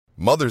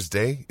Mother's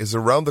Day is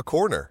around the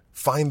corner.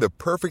 Find the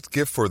perfect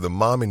gift for the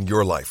mom in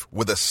your life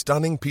with a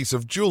stunning piece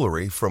of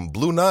jewelry from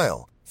Blue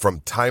Nile.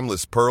 From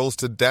timeless pearls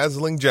to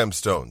dazzling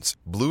gemstones,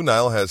 Blue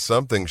Nile has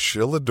something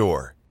she'll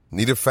adore.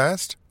 Need it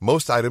fast?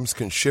 Most items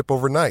can ship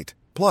overnight.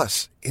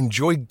 Plus,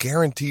 enjoy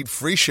guaranteed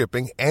free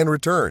shipping and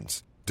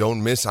returns.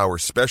 Don't miss our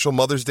special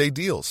Mother's Day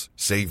deals.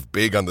 Save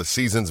big on the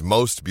season's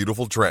most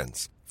beautiful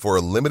trends. For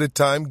a limited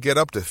time, get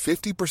up to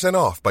 50%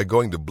 off by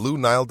going to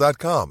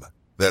BlueNile.com.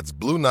 That's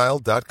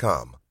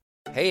BlueNile.com.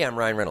 Hey, I'm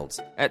Ryan Reynolds.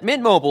 At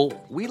Mint Mobile,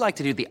 we like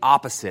to do the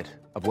opposite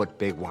of what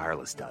Big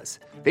Wireless does.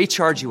 They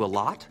charge you a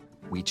lot,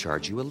 we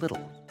charge you a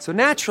little. So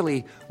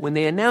naturally, when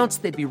they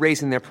announced they'd be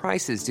raising their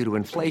prices due to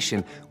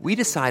inflation, we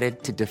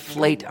decided to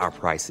deflate our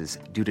prices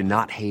due to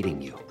not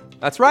hating you.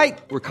 That's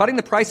right. We're cutting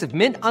the price of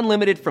Mint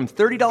Unlimited from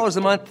 $30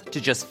 a month to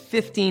just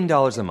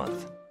 $15 a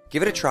month.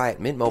 Give it a try at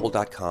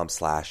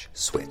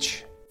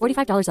mintmobile.com/switch.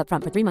 $45 up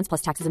front for 3 months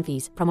plus taxes and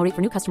fees. Promo rate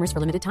for new customers for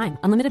limited time.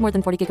 Unlimited more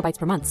than 40 gigabytes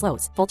per month.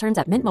 Slows full terms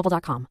at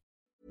mintmobile.com.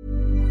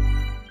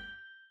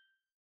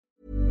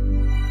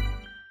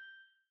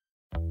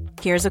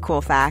 Here's a cool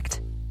fact.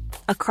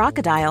 A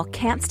crocodile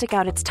can't stick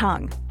out its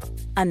tongue.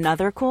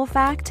 Another cool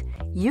fact,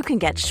 you can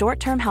get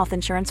short-term health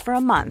insurance for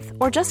a month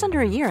or just under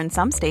a year in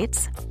some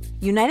states.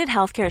 United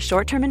Healthcare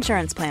short-term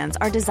insurance plans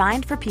are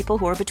designed for people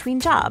who are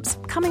between jobs,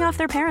 coming off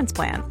their parents'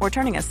 plan, or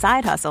turning a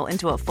side hustle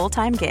into a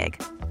full-time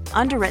gig.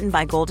 Underwritten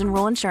by Golden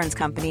Rule Insurance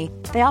Company,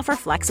 they offer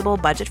flexible,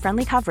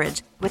 budget-friendly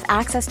coverage with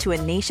access to a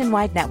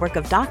nationwide network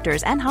of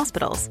doctors and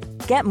hospitals.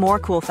 Get more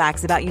cool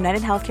facts about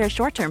United Healthcare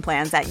short-term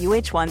plans at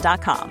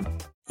uh1.com.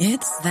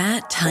 It's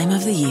that time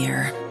of the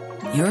year.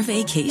 Your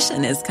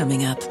vacation is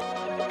coming up.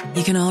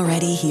 You can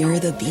already hear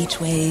the beach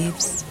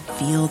waves,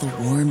 feel the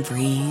warm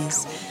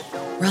breeze,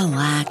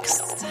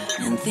 relax,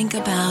 and think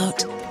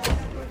about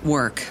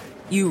work.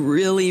 You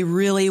really,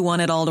 really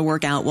want it all to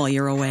work out while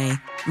you're away.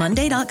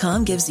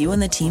 Monday.com gives you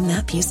and the team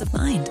that peace of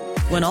mind.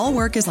 When all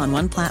work is on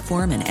one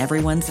platform and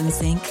everyone's in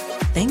sync,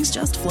 things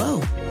just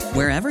flow.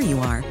 Wherever you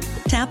are,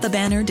 tap the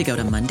banner to go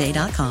to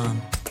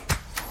Monday.com.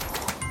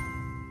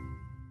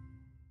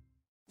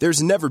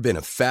 There's never been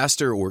a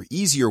faster or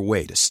easier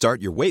way to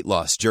start your weight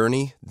loss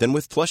journey than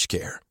with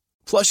PlushCare.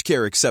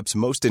 PlushCare accepts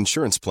most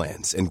insurance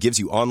plans and gives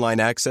you online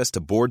access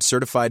to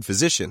board-certified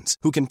physicians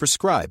who can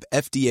prescribe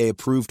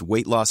FDA-approved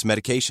weight loss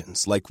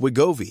medications like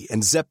Wegovy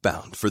and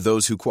Zepbound for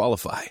those who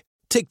qualify.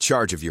 Take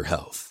charge of your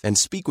health and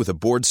speak with a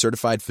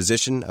board-certified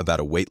physician about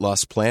a weight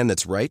loss plan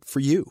that's right for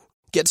you.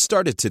 Get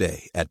started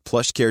today at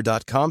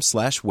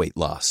plushcare.com/weight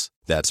loss.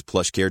 That's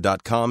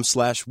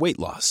plushcare.com/weight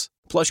loss.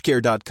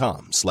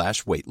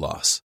 plushcare.com/weight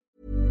loss.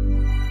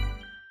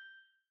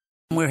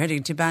 We're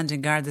heading to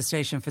Bandon Garda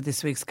station for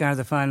this week's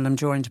Garda File. I'm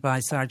joined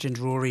by Sergeant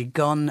Rory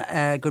Gunn.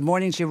 Good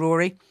morning to you,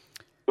 Rory.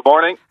 Good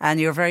morning.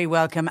 And you're very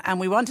welcome. And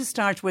we want to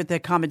start with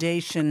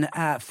accommodation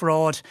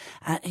fraud,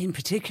 in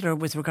particular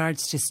with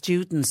regards to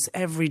students.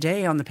 Every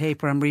day on the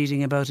paper I'm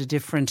reading about a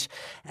different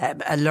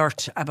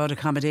alert about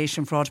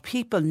accommodation fraud.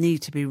 People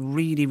need to be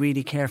really,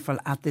 really careful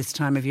at this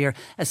time of year,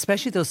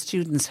 especially those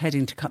students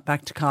heading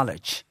back to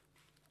college.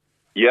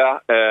 Yeah,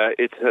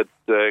 it had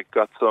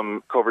got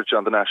some coverage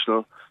on the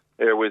national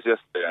airways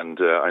yesterday, and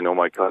I know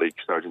my colleague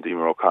Sergeant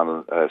Emer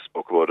O'Connell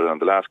spoke about it on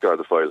the last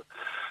Garda File.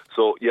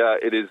 So yeah,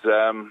 it is.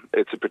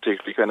 It's a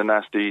particularly kind of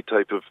nasty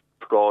type of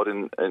fraud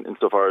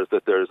insofar as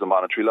that there is a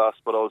monetary loss,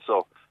 but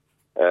also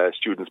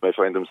students may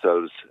find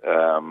themselves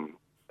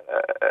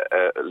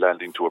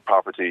landing to a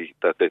property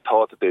that they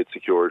thought that they'd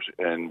secured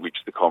in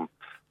weeks to come,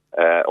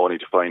 only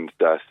to find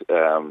that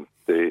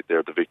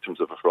they're the victims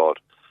of a fraud.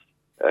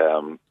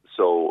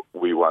 So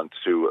we want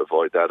to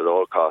avoid that at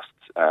all costs,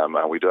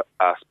 and we'd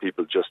ask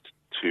people just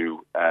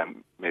to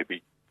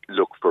maybe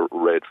look for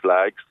red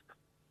flags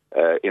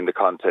in the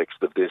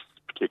context of this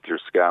particular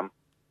scam.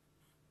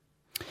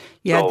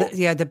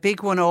 Yeah, the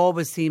big one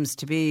always seems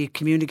to be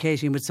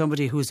communicating with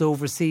somebody who's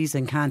overseas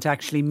and can't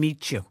actually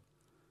meet you.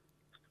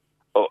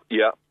 Oh,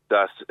 yeah,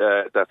 that's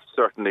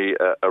certainly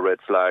a red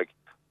flag.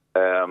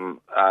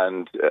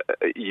 And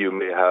you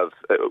may have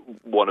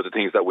one of the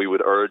things that we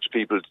would urge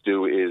people to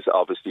do is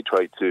obviously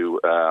try to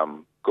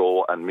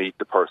go and meet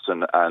the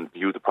person and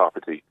view the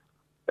property.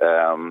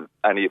 And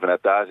even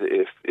at that,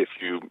 if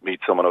you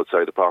meet someone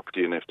outside the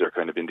property and if they're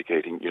kind of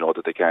indicating,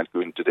 that they can't go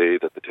in today,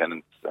 that the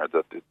tenants are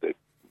that they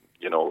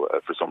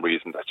for some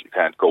reason that you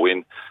can't go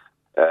in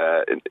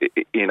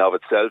of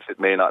itself, it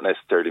may not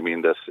necessarily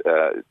mean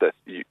that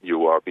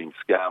you are being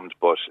scammed,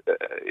 but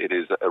it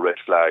is a red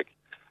flag.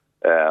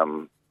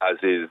 As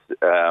is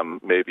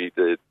maybe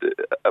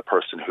a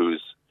person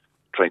who's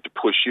trying to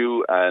push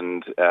you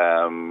and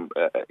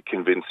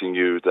convincing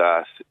you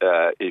that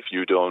if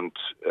you don't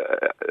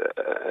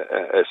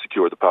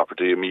secure the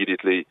property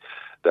immediately,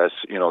 that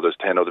there's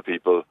 10 other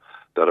people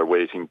that are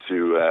waiting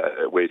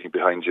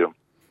behind you.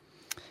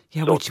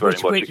 Yeah, so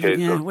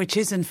which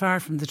isn't far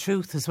from the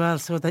truth as well.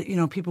 So that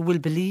people will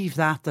believe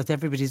that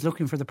everybody's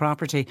looking for the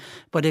property,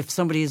 but if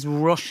somebody is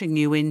rushing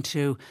you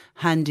into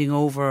handing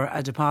over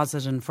a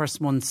deposit and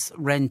first month's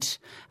rent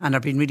and are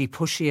being really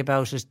pushy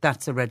about it,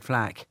 that's a red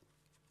flag.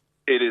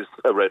 It is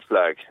a red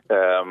flag.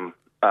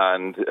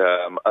 And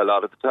a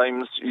lot of the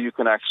times you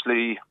can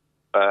actually,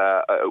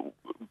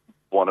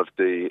 one of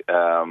the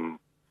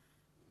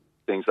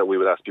things that we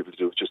would ask people to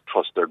do is just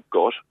trust their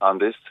gut on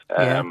this.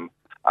 And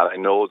I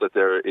know that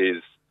there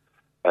is,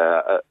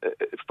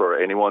 for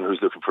anyone who's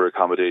looking for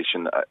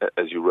accommodation,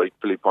 as you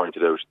rightfully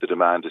pointed out, the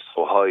demand is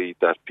so high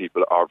that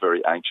people are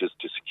very anxious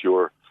to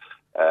secure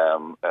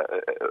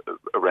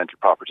a rental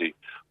property.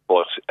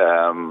 But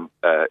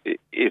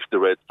if the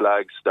red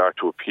flags start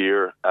to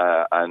appear,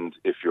 and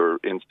if your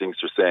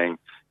instincts are saying,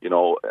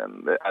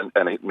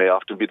 and it may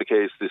often be the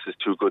case, this is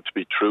too good to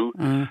be true,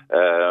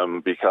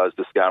 because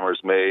the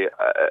scammers may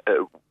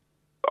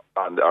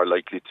and are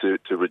likely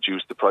to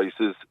reduce the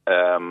prices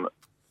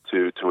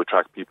to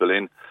attract people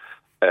in,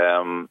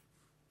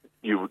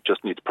 you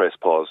just need to press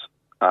pause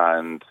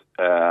and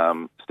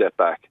step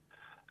back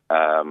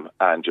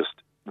and just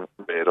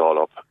weigh it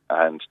all up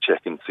and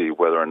check and see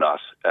whether or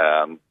not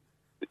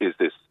does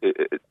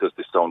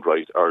this sound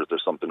right, or is there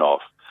something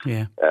off?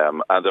 Yeah.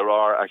 And there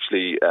are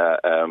actually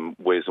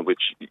ways in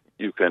which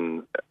you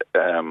can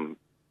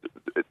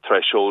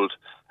threshold.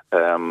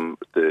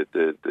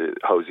 The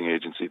housing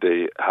agency,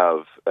 they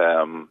have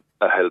a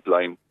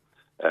helpline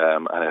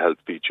and a help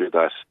feature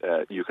that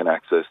you can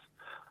access,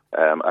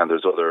 and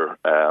there's other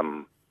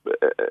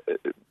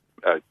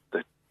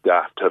the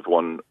DAFT have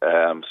one,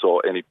 so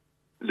any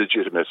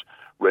legitimate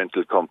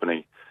rental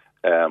company,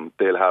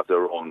 they'll have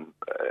their own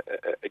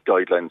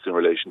guidelines in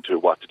relation to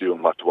what to do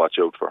and what to watch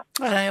out for.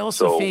 And I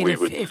also feel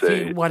if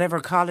you, whatever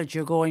college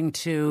you're going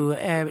to,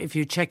 if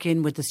you check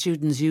in with the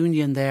Students'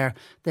 Union there,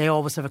 they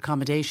always have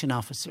accommodation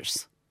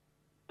officers.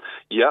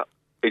 Yeah,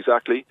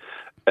 exactly.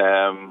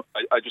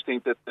 I just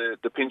think that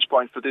the pinch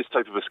point for this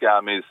type of a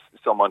scam is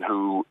someone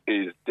who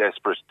is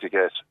desperate to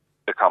get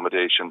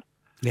accommodation,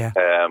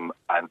 and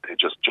they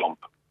just jump.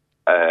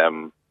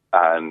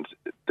 And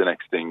the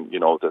next thing,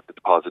 that the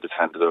deposit is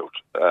handed out,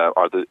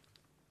 or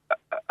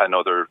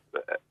another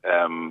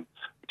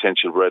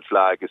potential red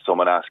flag is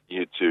someone asking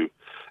you to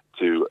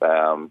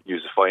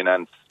use a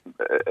finance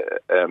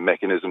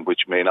mechanism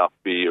which may not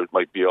be, or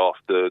might be off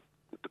the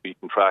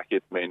beaten track.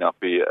 It may not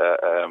be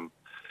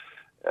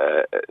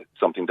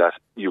something that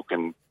you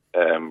can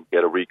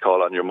get a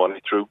recall on your money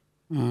through.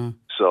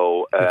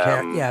 So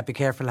be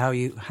careful how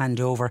you hand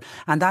over,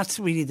 and that's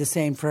really the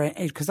same for,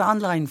 because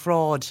online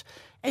fraud,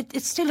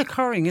 it's still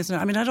occurring, isn't it?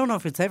 I mean, I don't know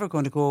if it's ever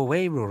going to go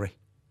away, Rory.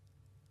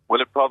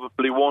 Well, it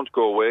probably won't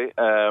go away,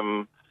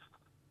 and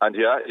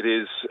it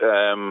is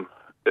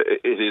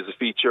a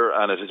feature,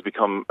 and it has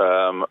become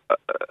a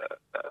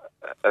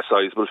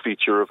sizable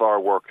feature of our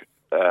work,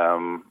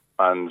 and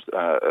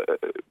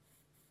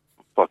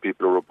what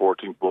people are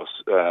reporting to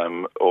us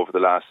over the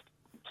last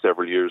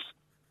several years.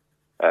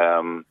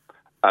 And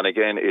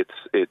again,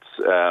 it's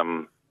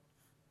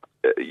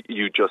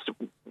you just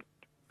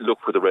look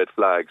for the red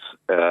flags,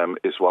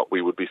 is what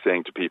we would be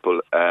saying to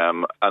people.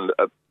 And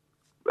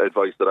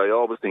advice that I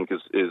always think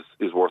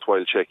is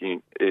worthwhile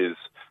checking is,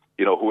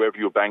 whoever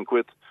you bank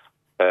with,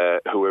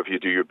 whoever you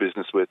do your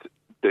business with,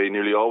 they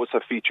nearly always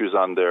have features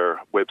on their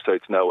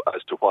websites now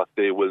as to what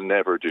they will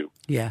never do.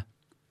 Yeah.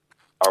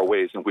 Or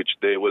ways in which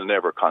they will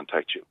never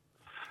contact you.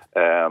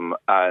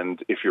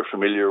 And if you're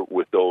familiar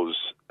with those,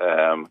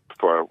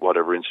 for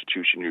whatever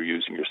institution you're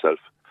using yourself,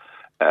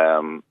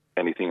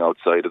 anything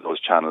outside of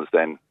those channels,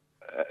 then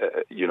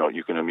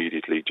you can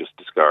immediately just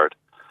discard.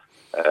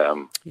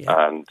 And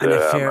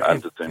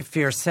if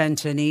you're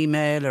sent an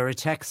email or a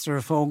text or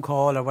a phone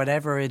call or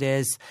whatever it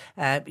is,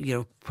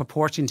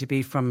 purporting to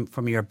be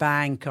from your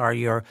bank or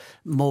your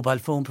mobile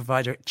phone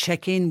provider,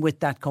 check in with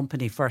that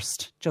company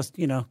first. Just,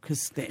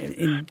 because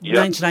in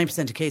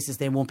 99% of cases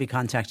they won't be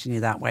contacting you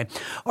that way.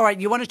 All right,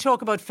 you want to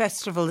talk about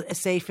festival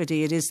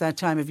safety. It is that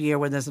time of year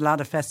when there's a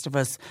lot of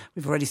festivals.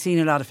 We've already seen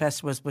a lot of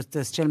festivals, but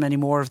there's still many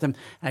more of them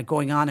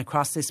going on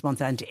across this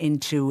month and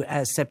into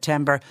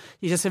September.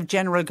 You just have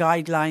general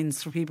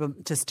guidelines for people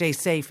to stay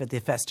safe at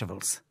the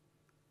festivals.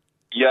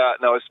 Yeah,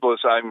 no, I suppose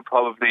I'm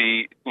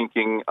probably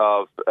thinking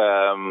of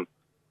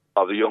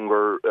the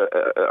younger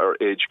or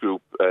age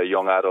group,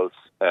 young adults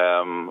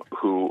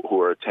who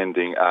are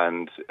attending,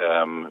 and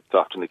it's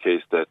often the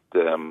case that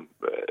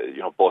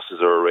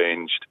buses are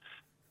arranged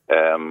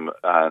and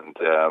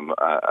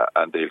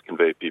they'll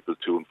convey people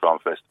to and from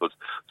festivals.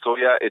 So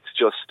yeah, it's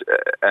just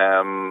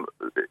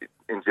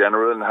in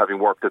general, and having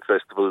worked at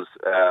festivals,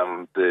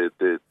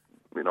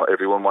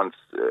 everyone wants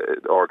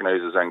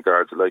organisers and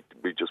guards alike.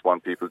 We just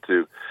want people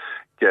to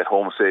get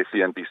home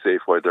safely and be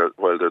safe while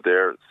they're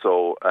there.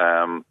 So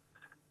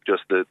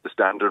just the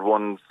standard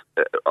ones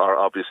are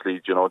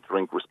obviously,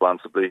 drink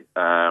responsibly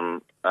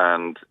and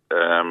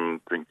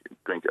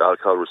drink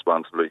alcohol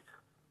responsibly.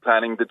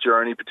 Planning the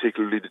journey,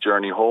 particularly the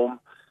journey home.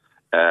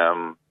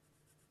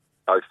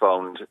 I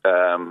found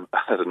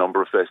at a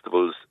number of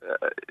festivals,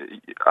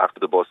 after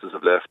the buses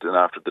have left and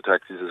after the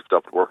taxis have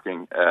stopped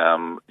working,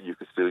 you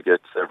can still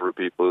get several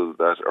people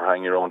that are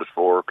hanging around at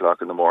 4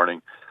 o'clock in the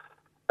morning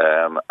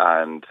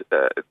and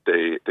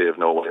they have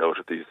no way out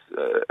of these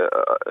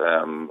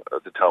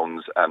the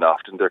towns, and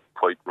often they're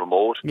quite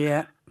remote.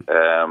 Yeah.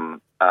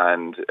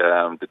 And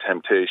the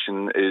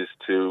temptation is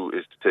to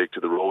take to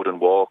the road and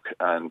walk,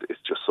 and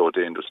it's just so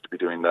dangerous to be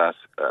doing that.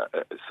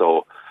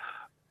 So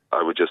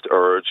I would just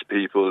urge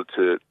people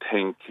to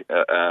think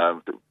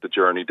the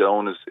journey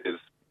down is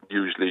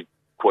usually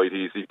quite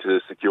easy to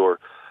secure.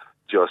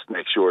 Just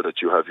make sure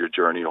that you have your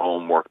journey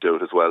home worked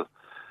out as well,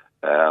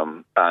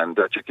 and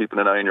that you're keeping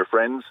an eye on your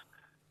friends.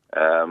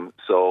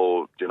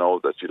 So, you know,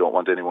 that you don't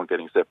want anyone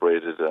getting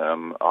separated,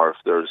 or if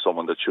there's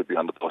someone that should be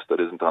on the bus that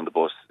isn't on the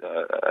bus,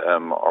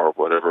 or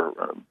whatever,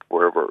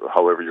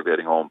 however you're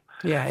getting home.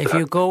 Yeah, if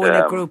you go in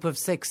a group of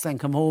 6 and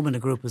come home in a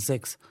group of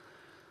 6.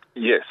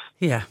 Yes.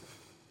 Yeah.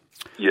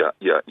 Yeah.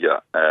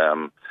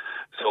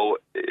 So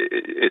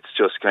it's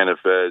just kind of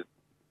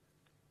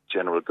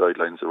general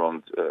guidelines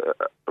around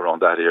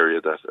that area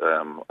that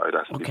I'd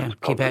ask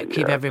people to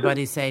keep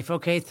everybody safe.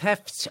 Okay,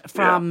 theft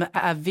from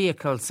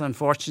vehicles,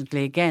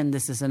 unfortunately, again,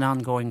 this is an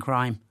ongoing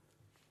crime.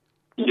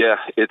 Yeah,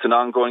 it's an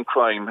ongoing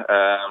crime.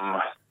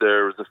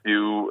 There was a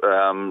few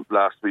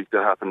last week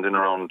that happened in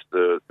around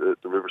the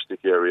River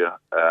Stick area.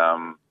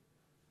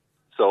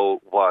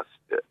 So what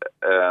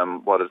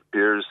it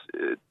appears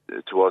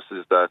to us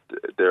is that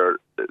the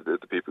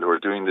people who are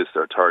doing this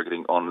are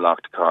targeting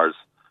unlocked cars.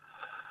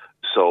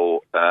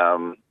 So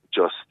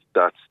just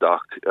that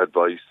stock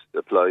advice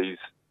applies.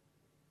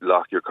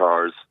 Lock your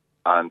cars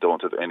and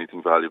don't have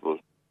anything valuable.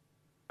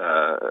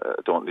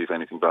 Don't leave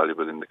anything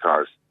valuable in the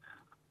cars.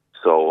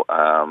 So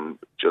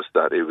just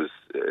that it was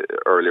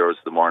early hours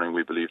of the morning,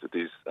 we believe that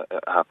these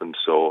happened.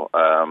 So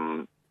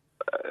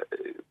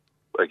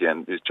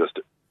again, it's just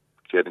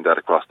getting that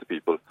across to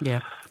people.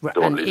 Yeah,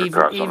 and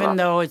even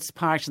though it's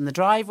parked in the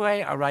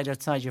driveway or right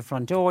outside your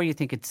front door, you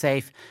think it's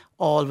safe,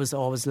 always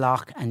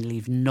lock and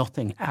leave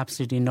nothing,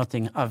 absolutely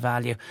nothing of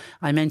value.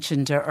 I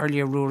mentioned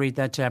earlier, Rory,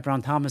 that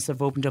Brown Thomas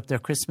have opened up their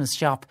Christmas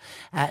shop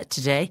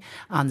today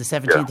on the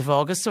 17th of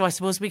August, so I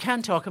suppose we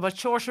can talk about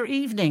shorter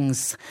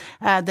evenings.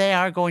 They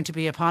are going to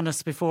be upon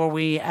us before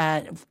we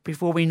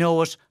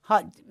know it.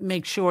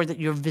 Make sure that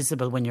you're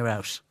visible when you're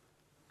out.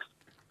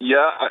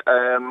 Yeah,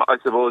 I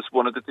suppose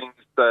one of the things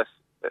that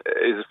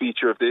is a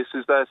feature of this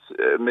is that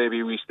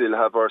maybe we still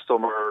have our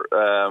summer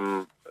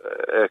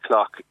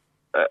clock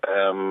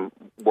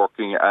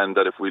working, and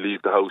that if we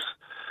leave the house,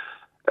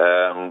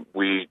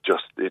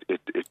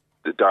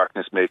 the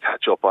darkness may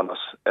catch up on us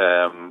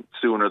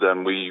sooner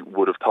than we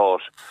would have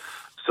thought.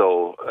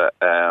 So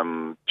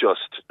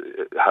just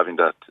having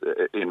that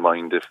in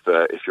mind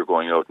if you're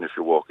going out and if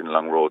you're walking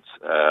along roads,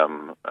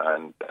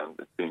 and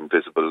being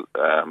visible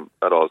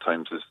at all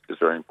times is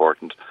very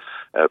important,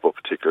 but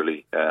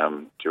particularly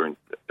during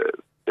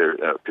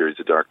periods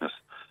of darkness.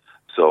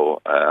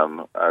 So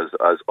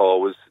as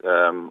always,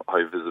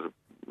 high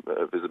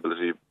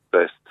visibility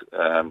best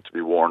to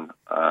be worn,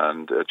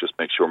 and just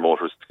make sure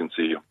motorists can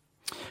see you.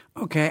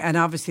 Okay, and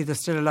obviously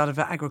there's still a lot of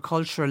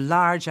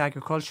large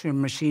agricultural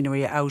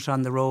machinery out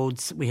on the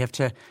roads. We have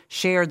to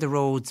share the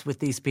roads with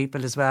these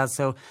people as well,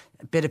 so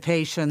a bit of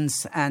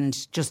patience and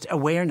just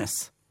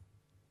awareness.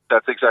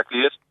 That's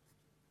exactly it.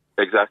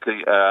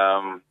 Exactly.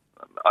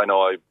 I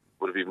know I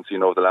would have even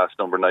seen over the last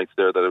number of nights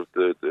there that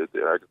the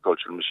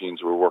agricultural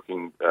machines were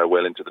working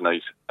well into the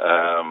night,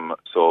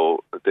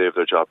 so they have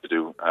their job to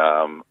do.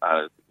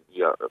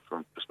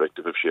 From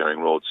perspective of sharing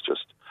roads,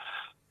 just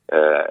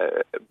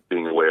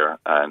being aware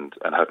and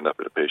having that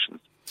bit of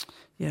patience.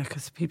 Yeah,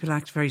 because people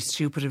act very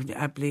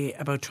stupidly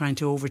about trying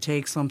to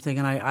overtake something,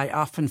 and I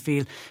often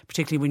feel,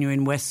 particularly when you're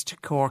in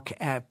West Cork,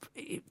 a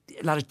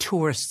lot of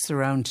tourists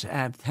around,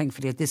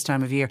 thankfully at this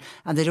time of year,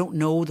 and they don't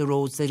know the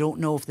roads. They don't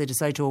know if they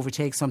decide to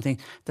overtake something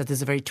that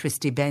there's a very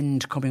twisty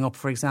bend coming up,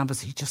 for example.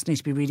 So you just need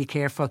to be really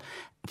careful,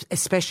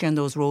 especially on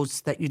those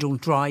roads that you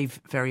don't drive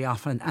very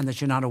often and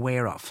that you're not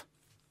aware of.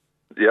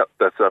 Yeah,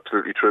 that's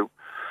absolutely true.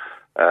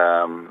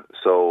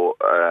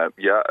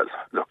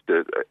 Look,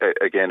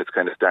 again, it's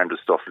kind of standard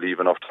stuff. Leave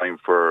enough time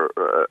for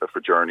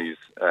journeys.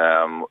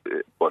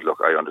 But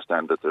look, I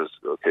understand that there's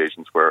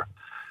occasions where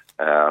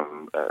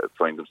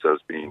find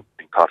themselves being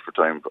caught for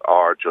time,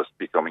 or just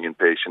becoming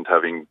impatient,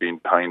 having been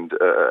behind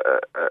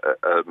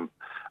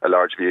a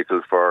large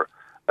vehicle for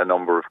a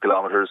number of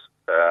kilometres.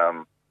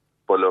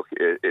 But look,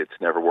 it's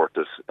never worth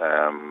it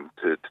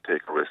to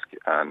take a risk,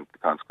 and the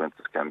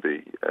consequences can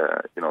be,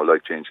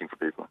 life-changing for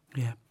people.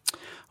 Yeah.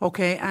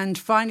 Okay, and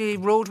finally,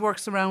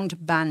 roadworks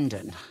around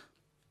Bandon.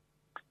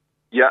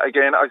 Yeah,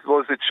 again, I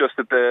suppose it's just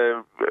that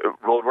the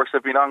roadworks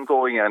have been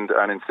ongoing and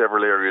in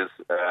several areas.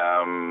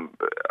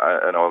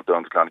 I know I've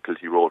done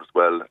Clonakilty Road as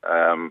well.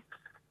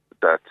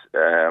 That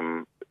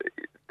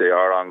they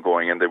are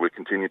ongoing and they will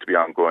continue to be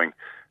ongoing.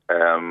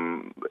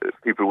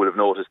 People will have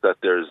noticed that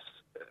there's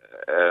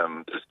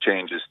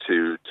changes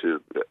to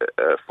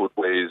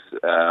footways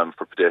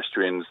for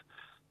pedestrians.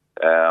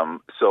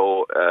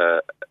 So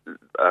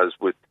as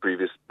with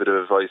previous bit of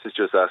advice, it's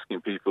just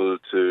asking people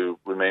to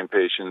remain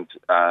patient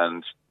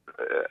and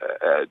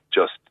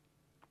just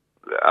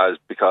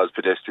because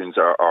pedestrians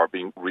are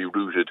being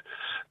rerouted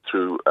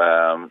through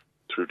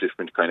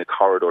different kind of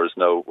corridors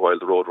now while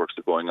the roadworks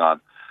are going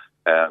on.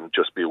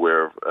 Just be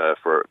aware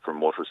for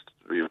motorists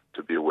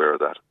to be aware of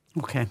that.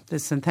 Okay,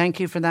 listen,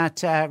 thank you for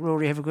that,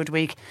 Rory. Have a good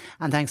week,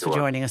 and thanks for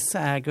joining us.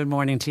 Good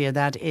morning to you.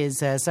 That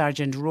is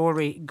Sergeant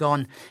Rory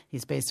Gunn.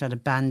 He's based at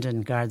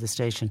abandoned Garda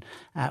station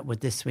with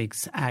this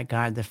week's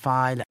Garda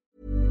File.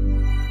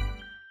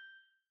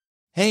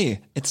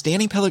 Hey, it's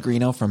Danny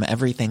Pellegrino from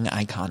Everything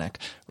Iconic.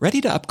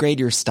 Ready to upgrade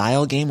your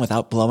style game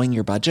without blowing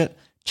your budget?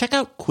 Check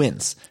out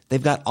Quince.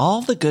 They've got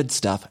all the good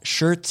stuff,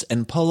 shirts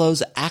and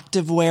polos,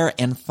 activewear,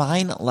 and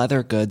fine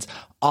leather goods,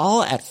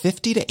 all at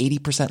 50 to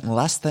 80%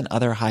 less than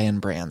other high-end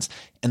brands.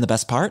 And the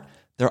best part?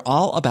 They're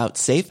all about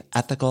safe,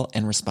 ethical,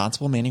 and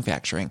responsible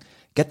manufacturing.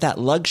 Get that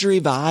luxury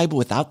vibe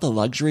without the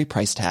luxury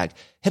price tag.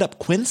 Hit up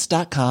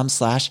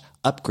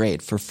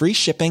quince.com/upgrade for free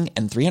shipping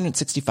and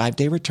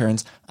 365-day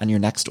returns on your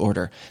next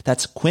order.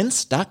 That's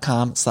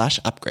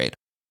quince.com/upgrade.